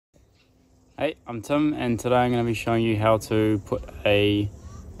Hey, I'm Tim, and today I'm going to be showing you how to put a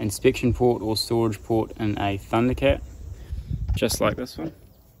inspection port or storage port in a Thundercat, just like this one.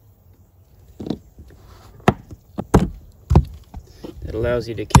 It allows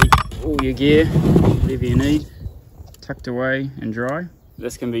you to keep all your gear, whatever you need, tucked away and dry.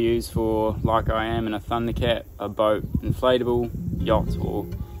 This can be used for, like I am in a Thundercat, a boat, inflatable, yacht, or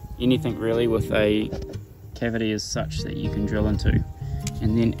anything really with a cavity as such that you can drill into,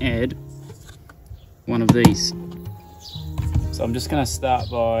 and then add one of these. So I'm just going to start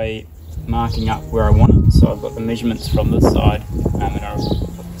by marking up where I want it. So I've got the measurements from this side, and I'll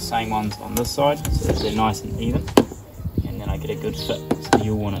put the same ones on this side so that they're nice and even, and then I get a good fit. So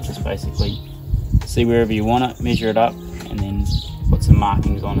you'll want to just basically see wherever you want it, measure it up, and then put some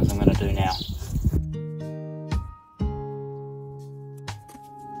markings on, as I'm going to do now.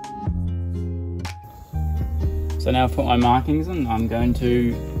 So now I've put my markings in, I'm going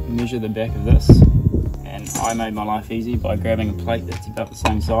to measure the back of this, and I made my life easy by grabbing a plate that's about the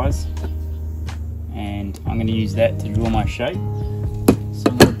same size, and I'm going to use that to draw my shape. So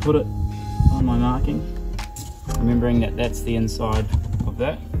I'm going to put it on my marking, remembering that that's the inside of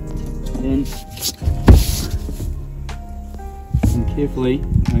that. Then I'm carefully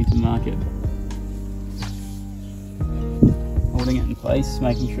going to mark it, holding it in place,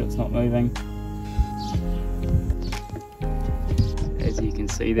 making sure it's not moving. As you can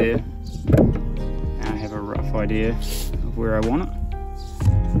see there, I have a rough idea of where I want it,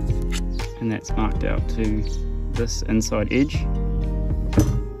 and that's marked out to this inside edge,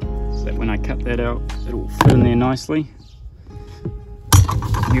 so that when I cut that out it will fit in there nicely.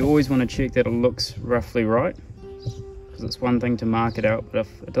 You always want to check that it looks roughly right, because it's one thing to mark it out, but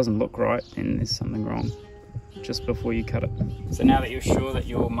if it doesn't look right, then there's something wrong just before you cut it. So now that you're sure that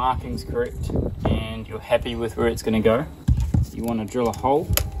your marking's correct and you're happy with where it's going to go, you want to drill a hole,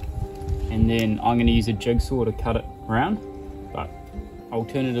 and then I'm going to use a jigsaw to cut it around, but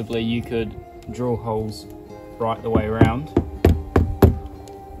alternatively you could drill holes right the way around,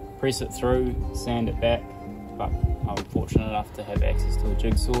 press it through, sand it back, but I'm fortunate enough to have access to a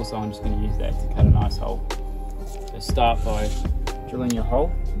jigsaw, so I'm just going to use that to cut a nice hole. So start by drilling your hole.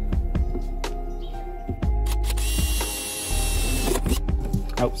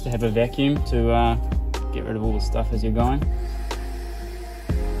 Helps to have a vacuum to get rid of all the stuff as you're going.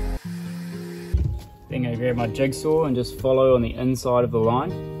 Then I grab my jigsaw and just follow on the inside of the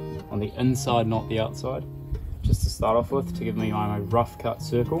line, on the inside, not the outside, just to start off with, to give me my rough cut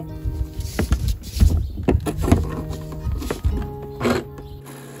circle.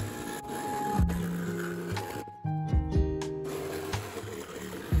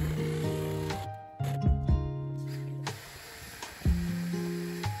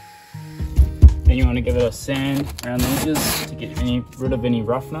 Then you want to give it a sand around the edges to get rid of any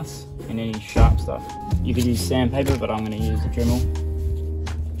roughness and any sharp stuff. You could use sandpaper, but I'm going to use a Dremel.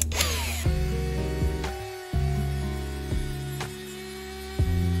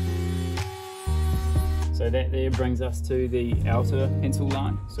 So that there brings us to the outer pencil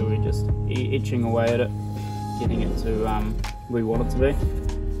line. So we're just etching away at it, getting it to where we want it to be.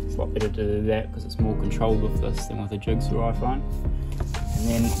 It's a lot better to do that because it's more controlled with this than with a jigsaw, I find. And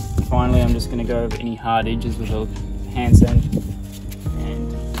then finally I'm just going to go over any hard edges with a hand sand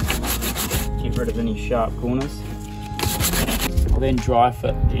and get rid of any sharp corners. I'll then dry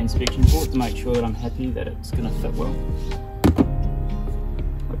fit the inspection port to make sure that I'm happy that it's going to fit well.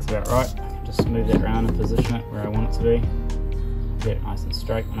 Looks about right. I can just move that around and position it where I want it to be. Get it nice and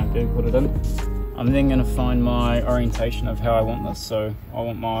straight when I do put it in. I'm then going to find my orientation of how I want this. So I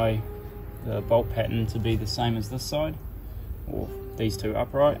want the bolt pattern to be the same as this side, or these two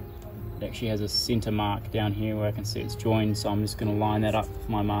upright. It actually has a center mark down here where I can see it's joined, so I'm just going to line that up with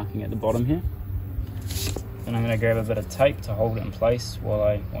my marking at the bottom here. Then I'm going to grab a bit of tape to hold it in place while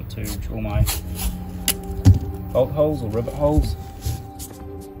I want to drill my bolt holes or rivet holes.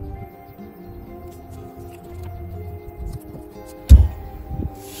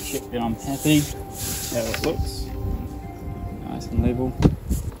 Check that I'm happy how it looks, nice and level.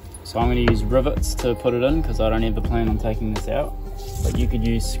 So I'm going to use rivets to put it in because I don't ever plan on taking this out, but you could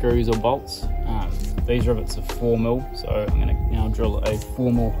use screws or bolts. These rivets are 4mm, so I'm going to now drill a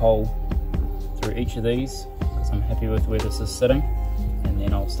 4mm hole through each of these because I'm happy with where this is sitting, and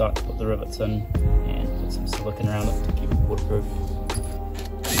then I'll start to put the rivets in and put some silicone around it to keep it waterproof.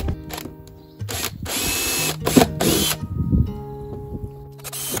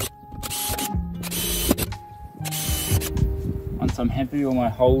 Once I'm happy all my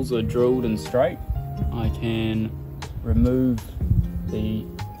holes are drilled and straight, I can remove the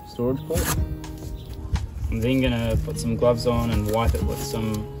storage port. I'm then going to put some gloves on and wipe it with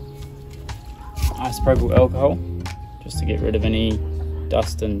some isopropyl alcohol, just to get rid of any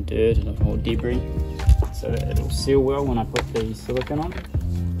dust and dirt or debris, so that it'll seal well when I put the silicone on.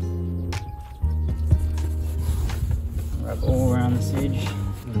 Rub all around this edge,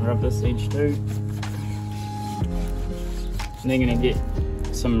 and rub this edge too. And then going to get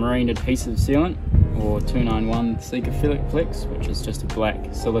some marine adhesive sealant, or 291 Flex, which is just a black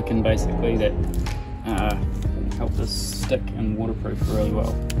silicone basically that helps us stick and waterproof really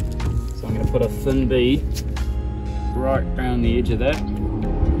well. So I'm going to put a thin bead right around the edge of that,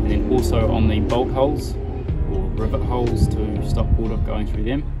 and then also on the bolt holes or rivet holes to stop water going through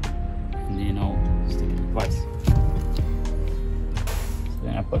them, and then I'll stick it in place. So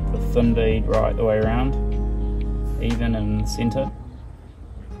then I put the thin bead right the way around, even in the centre.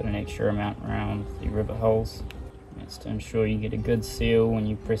 Put an extra amount around the rivet holes. That's to ensure you get a good seal when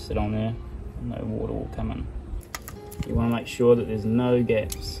you press it on there and no water will come in. You want to make sure that there's no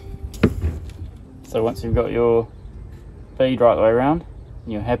gaps. So once you've got your bead right the way around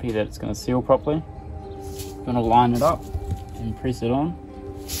and you're happy that it's going to seal properly, you're going to line it up and press it on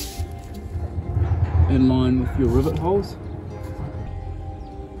in line with your rivet holes.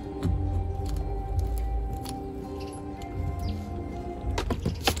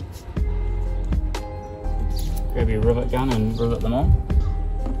 Grab your rivet gun and rivet them on.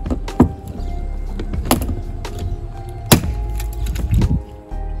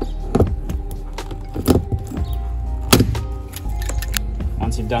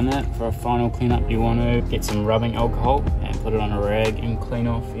 Once you've done that, for a final cleanup, you want to get some rubbing alcohol and put it on a rag and clean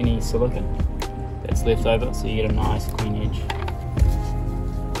off any silicone that's left over, so you get a nice clean edge.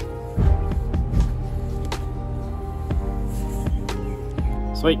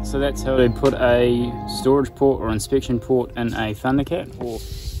 Sweet, so that's how to put a storage port or inspection port in a Thundercat, or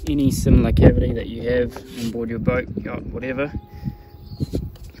any similar cavity that you have on board your boat, yacht, whatever.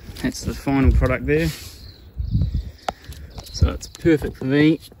 That's the final product there. So it's perfect for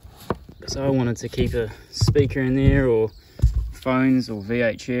me, because I wanted to keep a speaker in there, or phones, or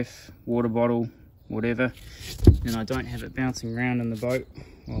VHF, water bottle, whatever, and I don't have it bouncing around in the boat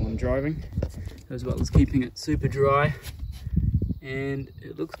while I'm driving, as well as keeping it super dry. And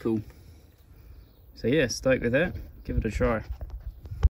it looks cool. So yeah, stoked with that. Give it a try.